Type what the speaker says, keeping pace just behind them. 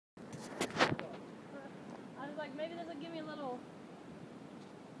maybe this will give me a little.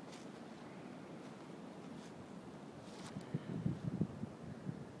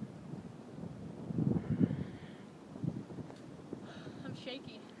 I'm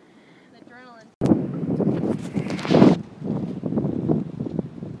shaky. The adrenaline.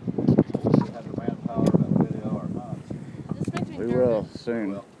 Have your manpower of that video or not? This makes me We nervous. will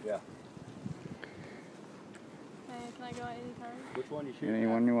soon. Well, yeah. Hey, can I go at any time? Which one you shooting?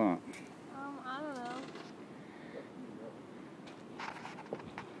 Anyone you want. I don't know.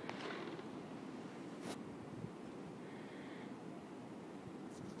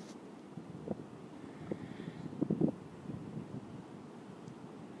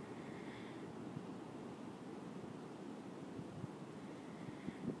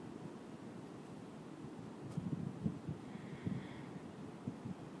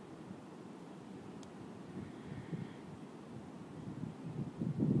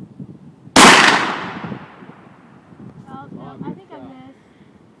 I think I missed.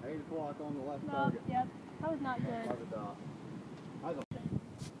 8 o'clock on the left No, target. yep. That was not good. By the dot.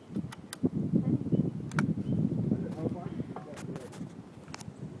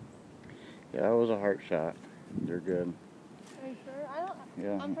 Yeah, that was a heart shot. You're good. Are you sure? I don't.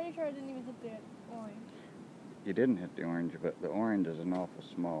 Yeah. I'm pretty sure I didn't even hit the orange. You didn't hit the orange, but the orange is an awful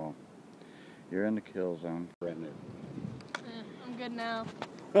small. You're in the kill zone. Brand new. I'm good now.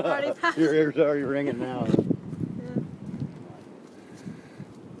 Already passed. Your ears are already ringing now. Yeah.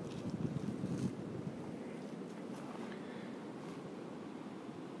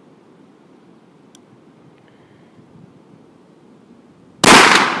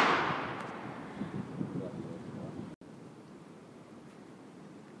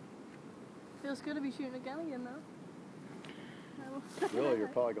 Feels good to be shooting a gun again, though. Really, you're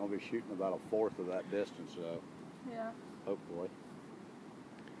probably going to be shooting about a fourth of that distance, though. Yeah. Hopefully.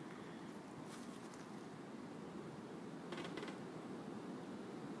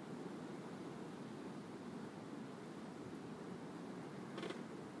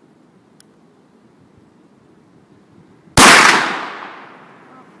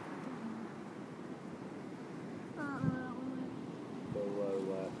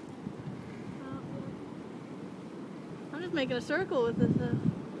 I'm just making a circle with this.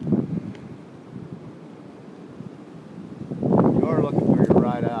 You are looking through your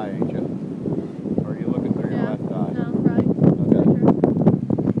right eye, ain't you? Or are you looking through your left eye? No, right. Okay. Sure.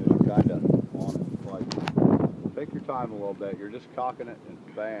 Just kind of on it. Like, take your time a little bit. You're just cocking it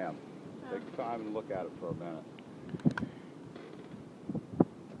and bam. Take your time and look at it for a minute.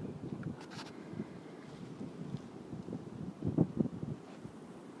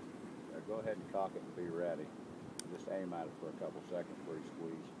 Now go ahead and cock it and be ready. Just aim at it for a couple seconds before you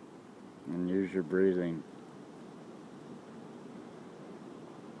squeeze. And use your breathing.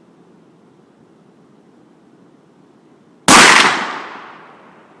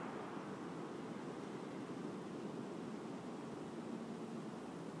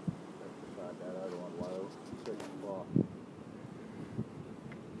 That other one low. 6 o'clock.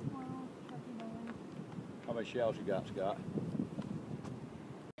 How many shells you got, Scott?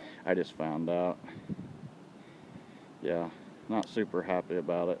 I just found out. Yeah, not super happy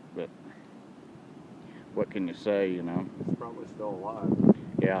about it, but what can you say, you know? It's probably still alive.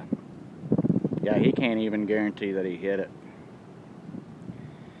 Yeah. Yeah, he can't even guarantee that he hit it.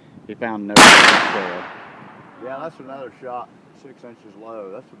 He found no there. Yeah, that's another shot. 6 inches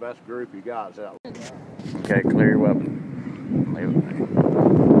low. That's the best group you got. Is that? Okay, clear your weapon. Leave it there.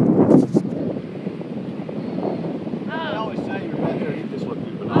 I always say your best. Here, you just look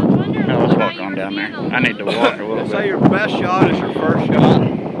through the I was wondering No, let's how walk you on were down there. feeling. I need to walk a little They say bit. your best shot is your first shot.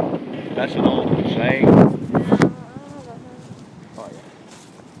 That's an old saying. Oh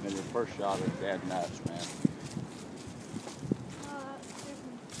yeah. And your first shot is dead nuts, man.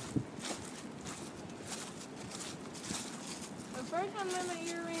 The first one in my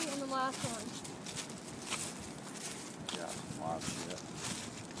earring and the last one. Yeah, a lot of shit.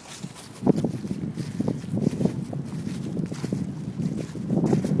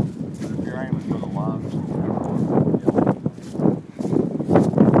 But if you're aiming for the lungs,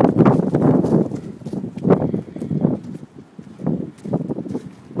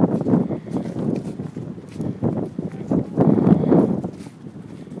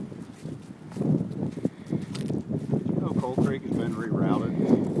 Creek has been rerouted.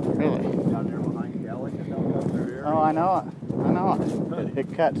 Really? Down there behind Kelly, it don't go through here. Oh, I know it. I know it.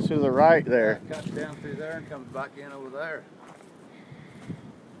 It cuts to the right there. It cuts down through there and comes back in over there.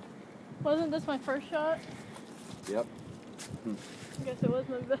 Wasn't this my first shot? Yep. I guess it was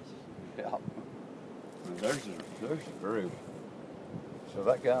my best. Yeah. There's the group. So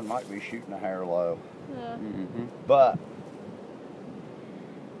that gun might be shooting a hair low. Yeah. Mm-hmm. But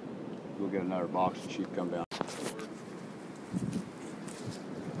we'll get another box and she'd come down.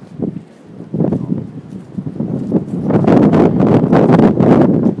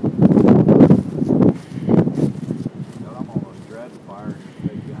 I'm almost dreading firing these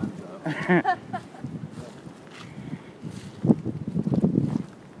big guns up.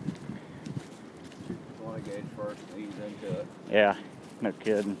 Shoot the 20 gauge first and ease into it. Yeah, no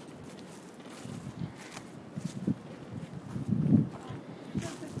kidding.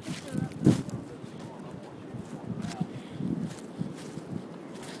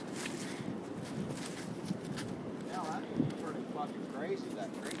 Crazy that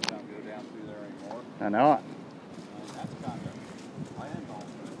creek don't go down through there anymore. I know it. That's kind of land on it.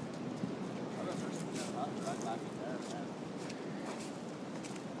 I bet there's some right back in there, man.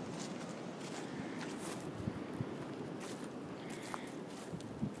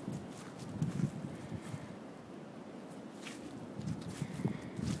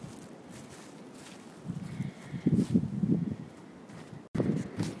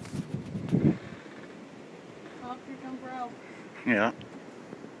 Oh, here comes Ralph. Yeah.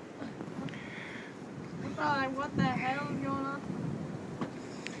 I'm probably like, what the hell is going on?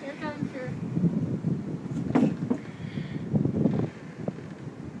 Here comes your...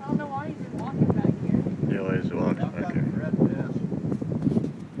 I don't know why he's been walking back here. He always walks I've back got here. the red disc.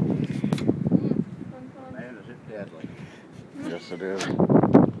 Fun. Man, is it deadly. Yes, it is.